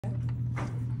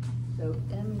So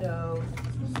endomysium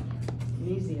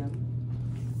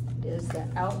is the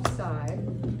outside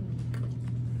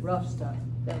rough stuff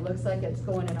that looks like it's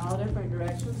going in all different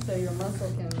directions, so your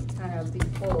muscle can kind of be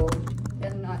pulled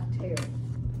and not tear.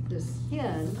 The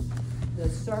skin, the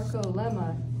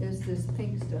sarcolemma, is this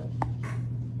pink stuff.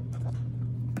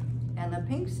 And the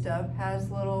pink stuff has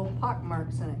little pock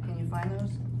marks in it. Can you find those?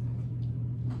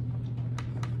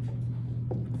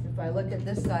 If I look at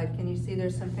this side, can you see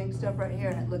there's some pink stuff right here,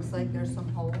 and it looks like there's some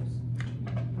holes?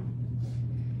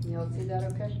 You all see that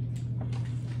okay?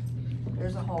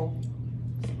 There's a hole.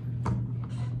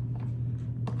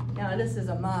 Now this is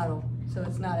a model, so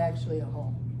it's not actually a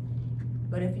hole.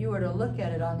 But if you were to look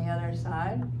at it on the other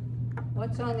side,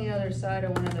 what's on the other side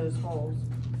of one of those holes?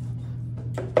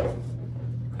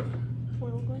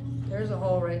 There's a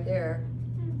hole right there.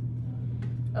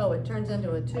 Oh, it turns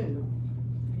into a tube.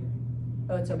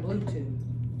 Oh, it's a blue tube.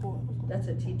 That's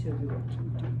a T-tube.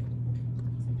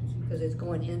 Because it's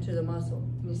going into the muscle.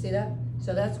 Can you see that?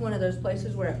 So that's one of those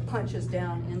places where it punches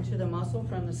down into the muscle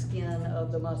from the skin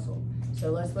of the muscle.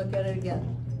 So let's look at it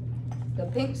again. The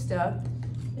pink stuff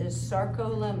is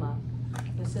sarcolemma.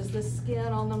 This is the skin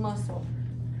on the muscle.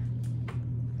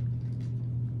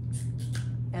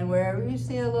 And wherever you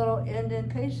see a little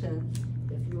indentation,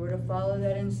 if you were to follow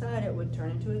that inside, it would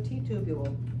turn into a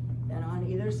T-tubule. And on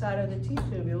either side of the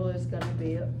T-tubule is going to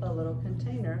be a little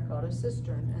container called a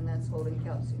cistern, and that's holding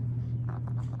calcium.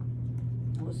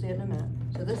 We'll see it in a minute.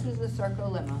 So this is the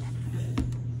sarcolemma.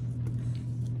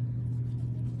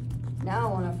 Now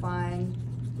I want to find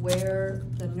where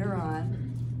the neuron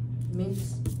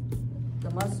meets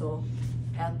the muscle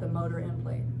at the motor end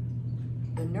plate.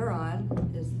 The neuron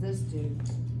is this dude.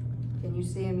 Can you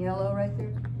see him yellow right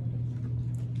there?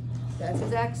 That's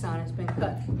his axon. It's been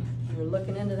cut. You're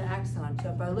looking into the axon. So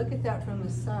if I look at that from the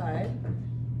side,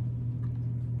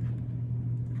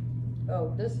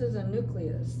 oh, this is a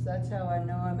nucleus. That's how I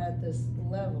know I'm at this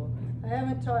level. I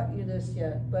haven't taught you this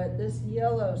yet, but this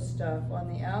yellow stuff on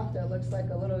the out that looks like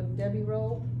a little Debbie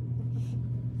roll.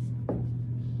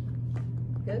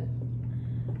 Good?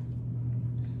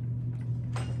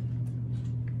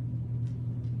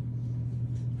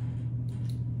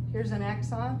 Here's an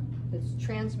axon. It's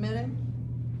transmitting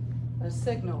a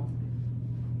signal.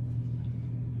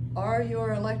 Are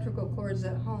your electrical cords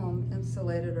at home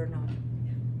insulated or not?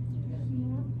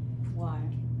 Why?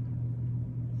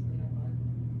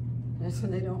 So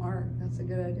they don't arc. That's a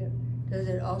good idea. Does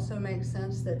it also make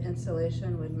sense that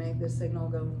insulation would make the signal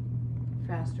go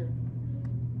faster?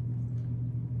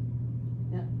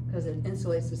 Yeah, because it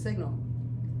insulates the signal.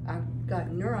 I've got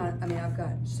I've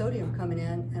got sodium coming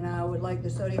in, and I would like the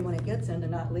sodium when it gets in to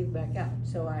not leak back out.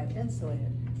 So I insulate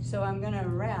it. So I'm going to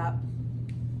wrap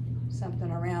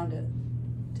something around it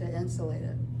to insulate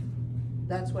it.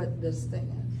 That's what this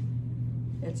thing is.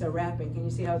 It's a wrapping. Can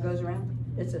you see how it goes around?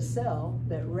 It's a cell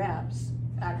that wraps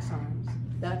axons.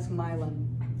 That's myelin.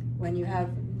 When you have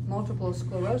multiple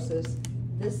sclerosis,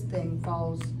 this thing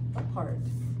falls apart,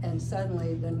 and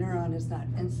suddenly the neuron is not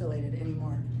insulated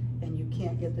anymore, and you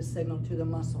can't get the signal to the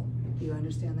muscle. Do you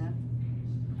understand that?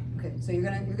 Okay, so you're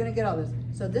gonna get all this.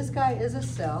 So this guy is a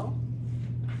cell.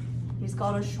 He's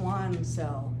called a Schwann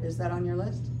cell. Is that on your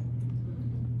list?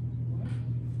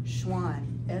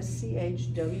 Schwann,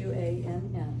 S-C-H-W-A-N-N.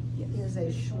 It is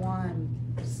a Schwann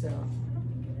cell.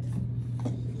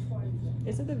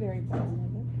 Is it the very bottom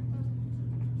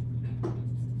of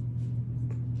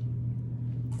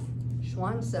it?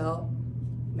 Schwann cell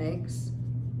makes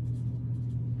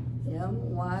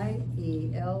M-Y-E-L-I-N.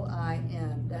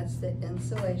 That's the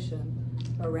insulation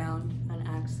around an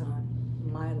axon,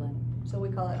 myelin. So we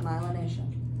call it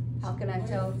myelination. How can I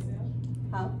tell?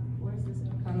 How? Where's this?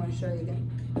 I'm going to show you again.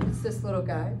 It's this little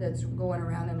guy that's going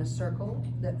around in a circle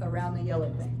around the yellow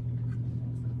thing.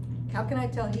 How can I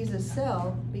tell he's a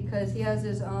cell? Because he has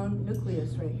his own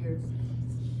nucleus right here.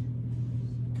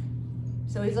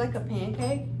 So he's like a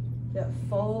pancake that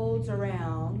folds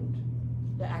around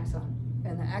the axon.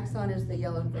 And the axon is the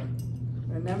yellow thing.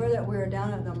 Remember that we're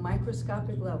down at the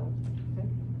microscopic level. Okay?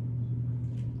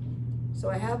 So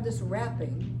I have this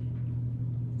wrapping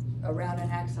around an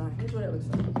axon. Here's what it looks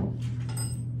like.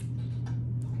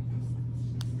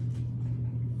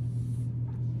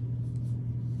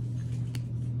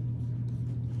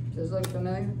 Does it look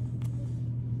familiar?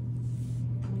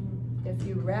 If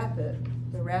you wrap it,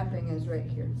 the wrapping is right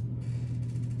here.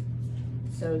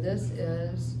 So this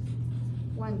is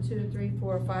 1, 2, 3,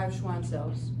 4, 5 Schwann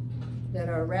cells that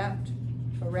are wrapped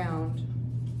around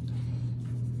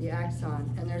the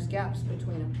axon, and there's gaps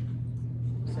between them.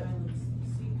 So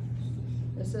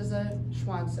this is a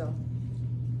Schwann cell.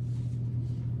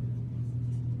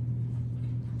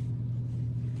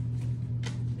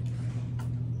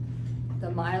 The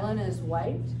myelin is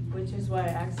white, which is why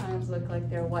axons look like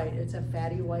they're white. It's a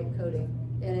fatty white coating,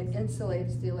 and it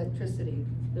insulates the electricity.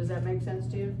 Does that make sense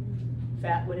to you?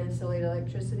 Fat would insulate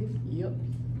electricity? Yep.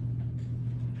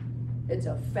 It's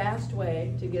a fast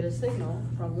way to get a signal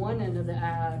from one end of the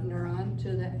neuron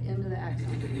to the end of the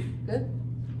axon. Good?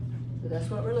 So that's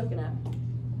what we're looking at.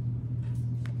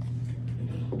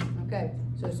 Okay,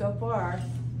 so far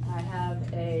I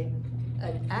have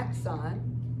an axon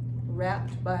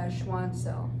wrapped by a Schwann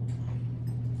cell.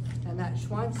 And that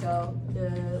Schwann cell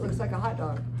looks like a hot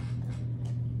dog.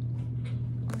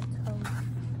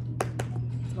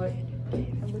 What?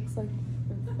 It looks like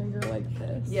a finger like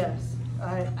this. Yes,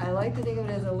 I like to think of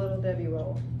it as a little Debbie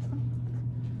roll.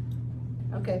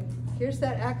 Okay, here's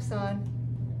that axon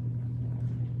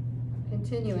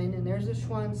continuing, and there's a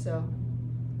Schwann cell.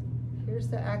 Here's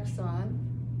the axon,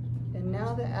 and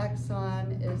now the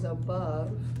axon is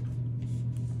above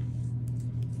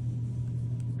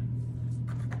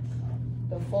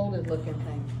the folded looking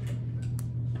thing.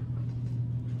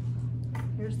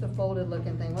 Here's the folded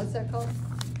looking thing. What's that called?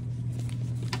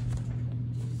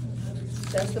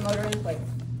 That's the motor end plate.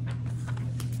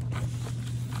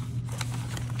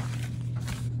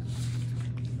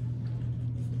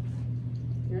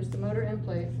 Here's the motor end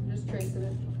plate. I'm just tracing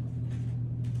it.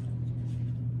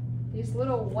 These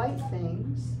little white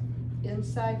things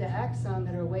inside the axon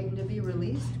that are waiting to be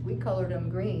released, we colored them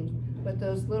green, but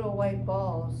those little white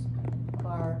balls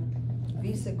are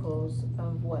vesicles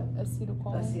of what?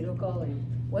 Acetylcholine. Acetylcholine.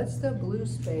 What's the blue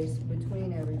space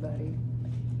between everybody?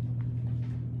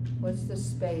 What's the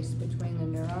space between the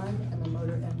neuron and the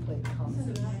motor end plate called?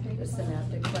 The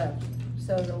synaptic cleft.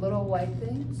 So the little white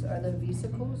things are the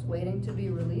vesicles waiting to be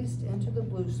released into the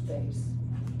blue space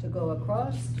to go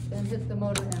across and hit the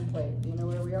motor end plate. Do you know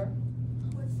where we are?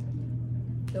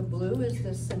 The blue is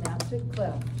the synaptic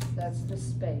cleft. That's the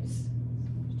space.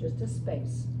 It's just a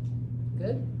space.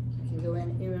 Good? If you go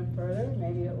in even further,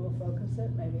 maybe it will focus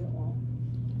it, maybe it won't.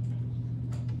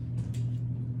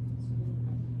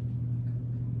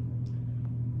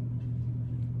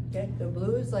 Okay, the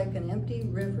blue is like an empty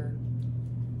river.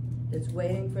 It's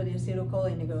waiting for the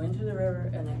acetylcholine to go into the river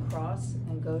and then cross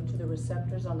and go to the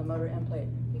receptors on the motor end plate.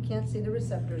 You can't see the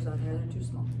receptors on here, they're too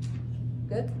small.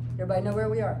 Good? Everybody know where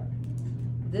we are?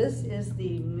 This is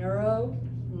the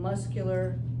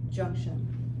neuromuscular junction.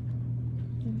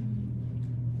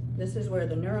 This is where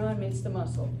the neuron meets the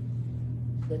muscle.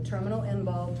 The terminal end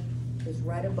bulb is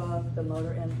right above the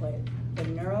motor end plate. The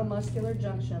neuromuscular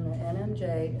junction, the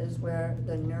NMJ, is where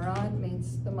the neuron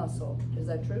meets the muscle. Is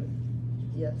that true?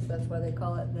 Yes, that's why they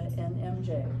call it the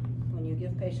NMJ. When you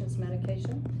give patients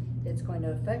medication, it's going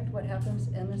to affect what happens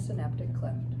in the synaptic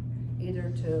cleft, either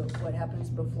to what happens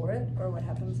before it or what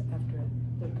happens after it,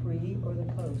 the pre or the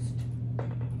post.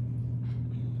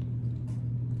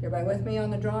 Everybody with me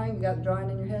on the drawing? You got the drawing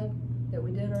in your head that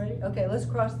we did already? Okay, let's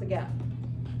cross the gap.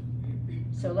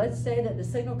 So let's say that the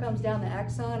signal comes down the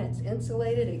axon, it's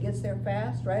insulated, it gets there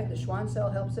fast, right? The Schwann cell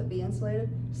helps it be insulated.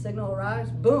 Signal arrives,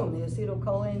 boom, the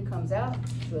acetylcholine comes out,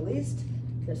 it's released.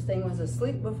 This thing was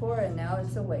asleep before and now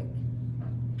it's awake.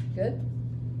 Good?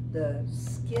 The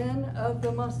skin of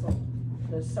the muscle,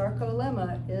 the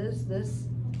sarcolemma, is this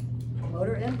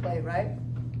motor end plate, right?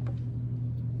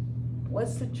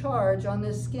 What's the charge on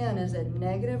this skin? Is it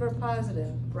negative or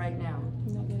positive right now?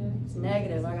 Negative. It's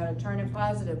negative. I gotta turn it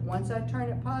positive. Once I turn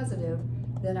it positive,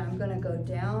 then I'm gonna go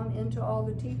down into all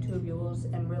the T tubules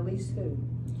and release who?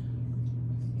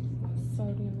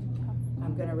 Sodium and calcium.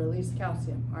 I'm gonna release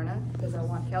calcium, aren't I? Because I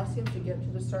want calcium to get to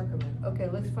the sarcomere. Okay,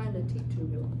 let's find a T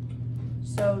tubule.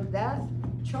 So that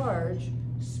charge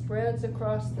spreads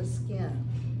across the skin,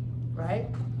 right?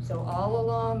 So all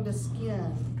along the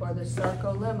skin or the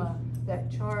sarcolemma,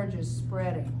 that charge is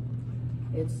spreading.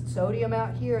 It's sodium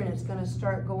out here and it's gonna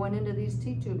start going into these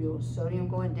T tubules. Sodium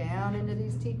going down into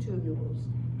these T tubules.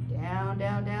 Down,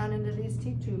 down, down into these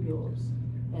T tubules.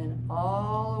 And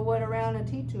all of what around a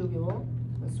T tubule,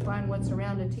 let's find what's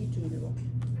around a T tubule.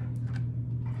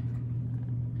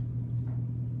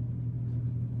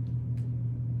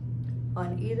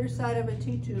 On either side of a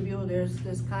T tubule, there's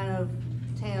this kind of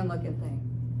tan looking thing.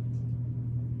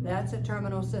 That's a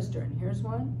terminal cistern. Here's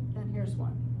one, and here's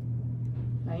one.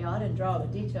 Now y'all didn't draw the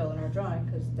detail in our drawing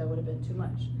because that would have been too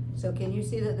much. So can you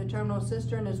see that the terminal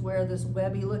cistern is where this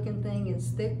webby looking thing is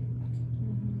thick?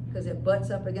 Because it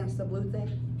butts up against the blue thing.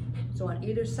 So on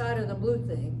either side of the blue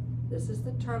thing, this is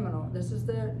the terminal, this is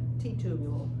the T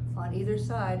tubule. On either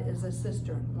side is a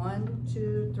cistern. 1,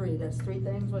 2, 3. That's 3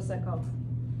 things. What's that called?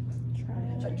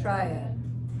 Triad. A triad.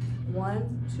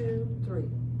 1, 2, 3.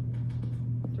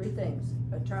 Three things,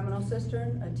 a terminal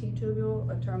cistern, a T-tubule,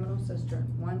 a terminal cistern.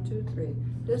 1, 2, 3.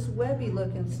 This webby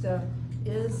looking stuff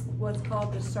is what's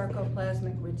called the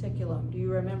sarcoplasmic reticulum. Do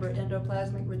you remember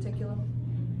endoplasmic reticulum?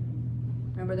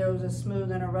 Remember there was a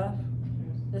smooth and a rough?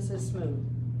 This is smooth.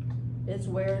 It's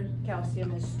where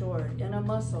calcium is stored. In a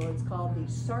muscle, it's called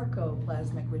the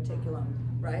sarcoplasmic reticulum,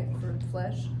 right, for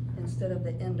flesh, instead of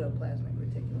the endoplasmic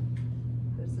reticulum.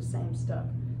 It's the same stuff.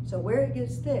 So where it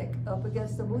gets thick, up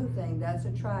against the blue thing, that's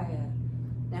a triad.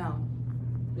 Now,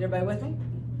 is everybody with me?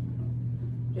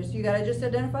 You gotta just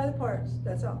identify the parts,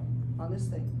 that's all, on this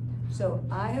thing. So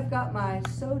I have got my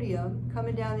sodium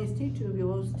coming down these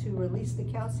T-tubules to release the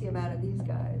calcium out of these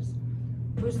guys.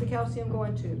 Who's the calcium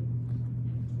going to?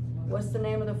 What's the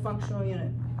name of the functional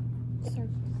unit?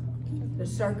 The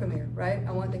sarcomere, right?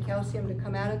 I want the calcium to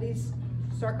come out of these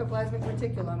sarcoplasmic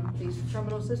reticulum, these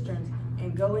terminal cisterns,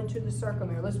 and go into the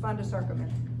sarcomere. Let's find a sarcomere.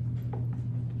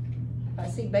 I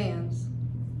see bands.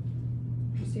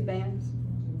 You see bands?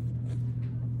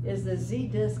 Is the Z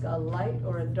disc a light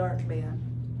or a dark band?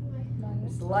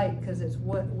 It's light because it's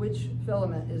which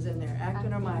filament is in there?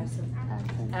 Actin or myosin?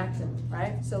 Actin,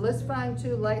 right? So let's find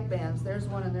two light bands. There's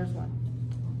one and there's one.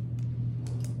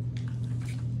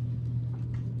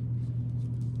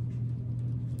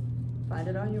 Find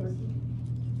it on yours.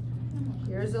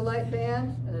 Here's a light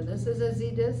band, and this is a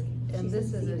Z disc, and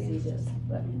this is a Z disc.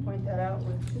 Let me point that out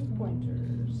with 2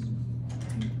 pointers.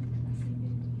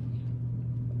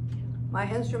 My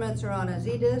instruments are on a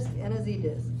Z disc and a Z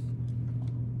disc.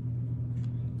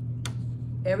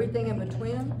 Everything in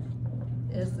between them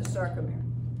is the sarcomere.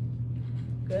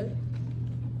 Good?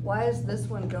 Why is this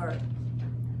one dark?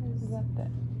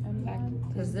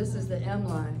 Because this is the M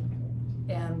line.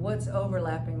 And what's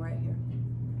overlapping right here?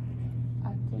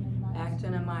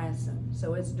 Actin and myosin.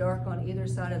 So it's dark on either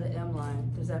side of the M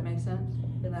line. Does that make sense?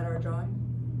 Isn't that our drawing?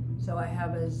 So I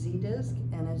have a Z disc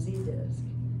and a Z disc.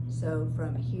 So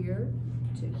from here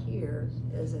to here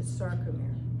is a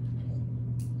sarcomere.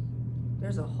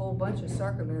 There's a whole bunch of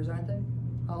sarcomeres, aren't they?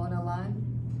 All in a line.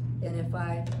 And if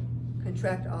I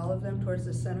contract all of them towards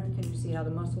the center, can you see how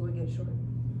the muscle would get short?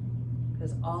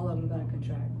 Because all of them are going to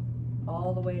contract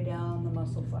all the way down the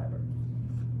muscle fiber.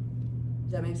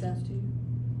 Does that make sense to you?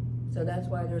 So that's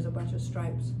why there's a bunch of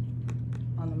stripes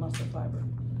on the muscle fiber,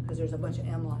 because there's a bunch of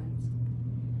M lines.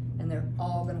 And they're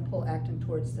all going to pull actin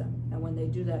towards them. And when they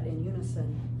do that in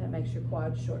unison, that makes your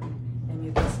quads shorten, and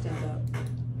you can stand up,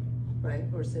 right?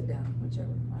 Or sit down,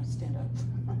 whichever. I stand up.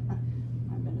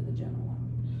 I've been to the gym a while.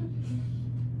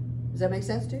 Does that make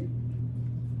sense to you?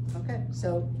 Okay,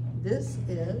 so this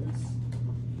is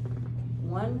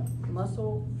one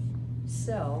muscle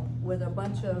cell with a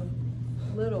bunch of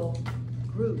little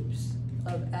groups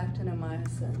of actin and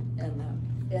myosin in them.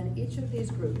 And each of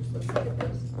these groups, let's look at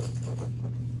this.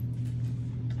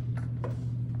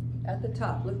 At the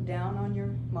top, look down on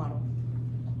your model.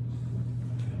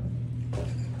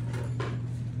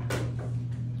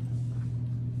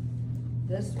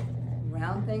 This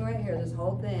round thing right here, this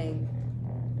whole thing,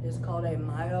 is called a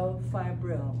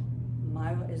myofibril.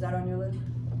 Is that on your list?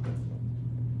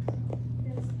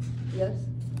 Yes?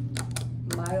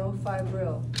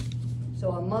 Myofibril.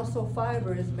 So a muscle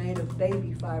fiber is made of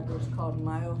baby fibers called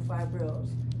myofibrils.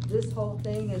 This whole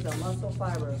thing is a muscle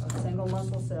fiber, a single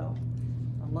muscle cell.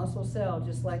 A muscle cell,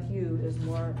 just like you, is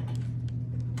more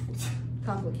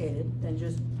complicated than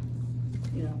just,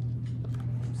 you know,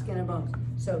 skin and bones.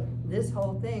 So this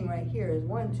whole thing right here is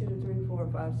 1, 2, 3, 4,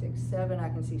 5, 6, 7. I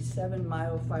can see 7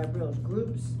 myofibrils.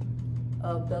 Groups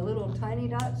of the little tiny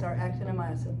dots are actin and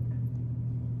myosin.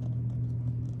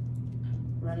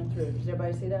 Running through. Does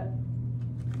everybody see that?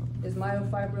 Is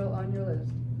myofibril on your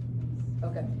list?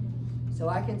 Okay. So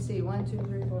I can see 1, 2,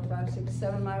 3, 4, 5, 6,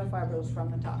 7 myofibrils from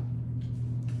the top.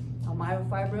 A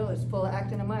myofibril is full of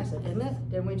actin and myosin, isn't it?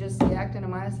 Didn't we just see actin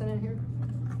and myosin in here?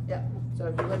 Yeah. So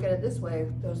if you look at it this way,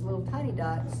 those little tiny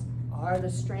dots are the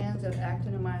strands of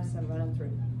actin and myosin running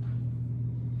through.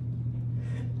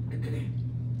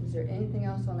 Is there anything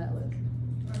else on that list?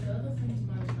 Are the other things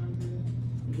mitochondria?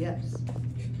 Yes.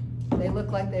 They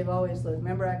look like they've always looked.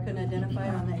 Remember, I couldn't identify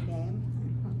it on that game?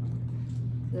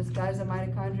 This guy's a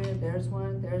mitochondria. There's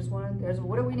one, there's one, there's one.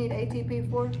 What do we need ATP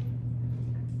for? To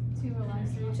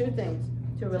relax. 2 things.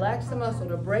 To relax the muscle,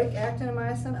 to break actin and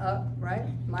myosin up, right?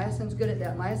 Myosin's good at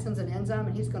that. Myosin's an enzyme,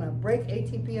 and he's going to break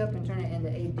ATP up and turn it into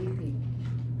ADP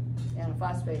and a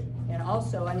phosphate. And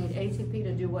also, I need ATP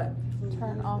to do what?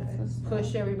 Turn off this.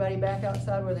 Push everybody back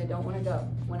outside where they don't want to go.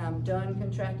 When I'm done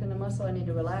contracting the muscle, I need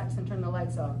to relax and turn the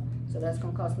lights off. So that's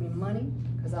going to cost me money,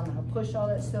 because I'm going to push all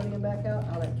that sodium back out,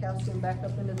 all that calcium back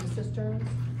up into the cisterns,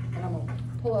 and I'm going to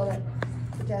pull all that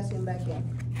potassium back in.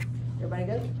 Everybody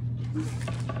good?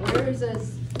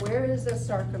 Where is a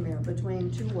sarcomere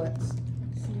between two what's?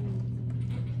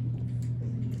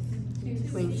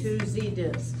 Between two Z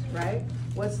discs, right?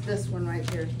 What's this one right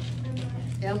here?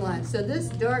 M line. So this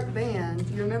dark band,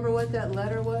 do you remember what that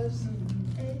letter was?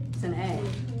 It's an A.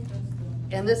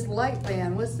 And this light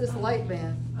band, what's this light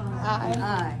band? An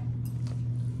I.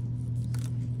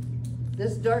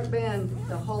 This dark band,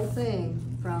 the whole thing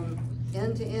from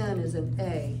end to end is an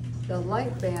A. The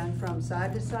light band from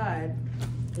side to side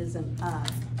is an I.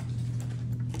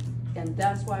 And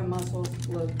that's why muscles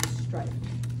look striped,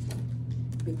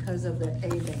 because of the A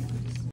band.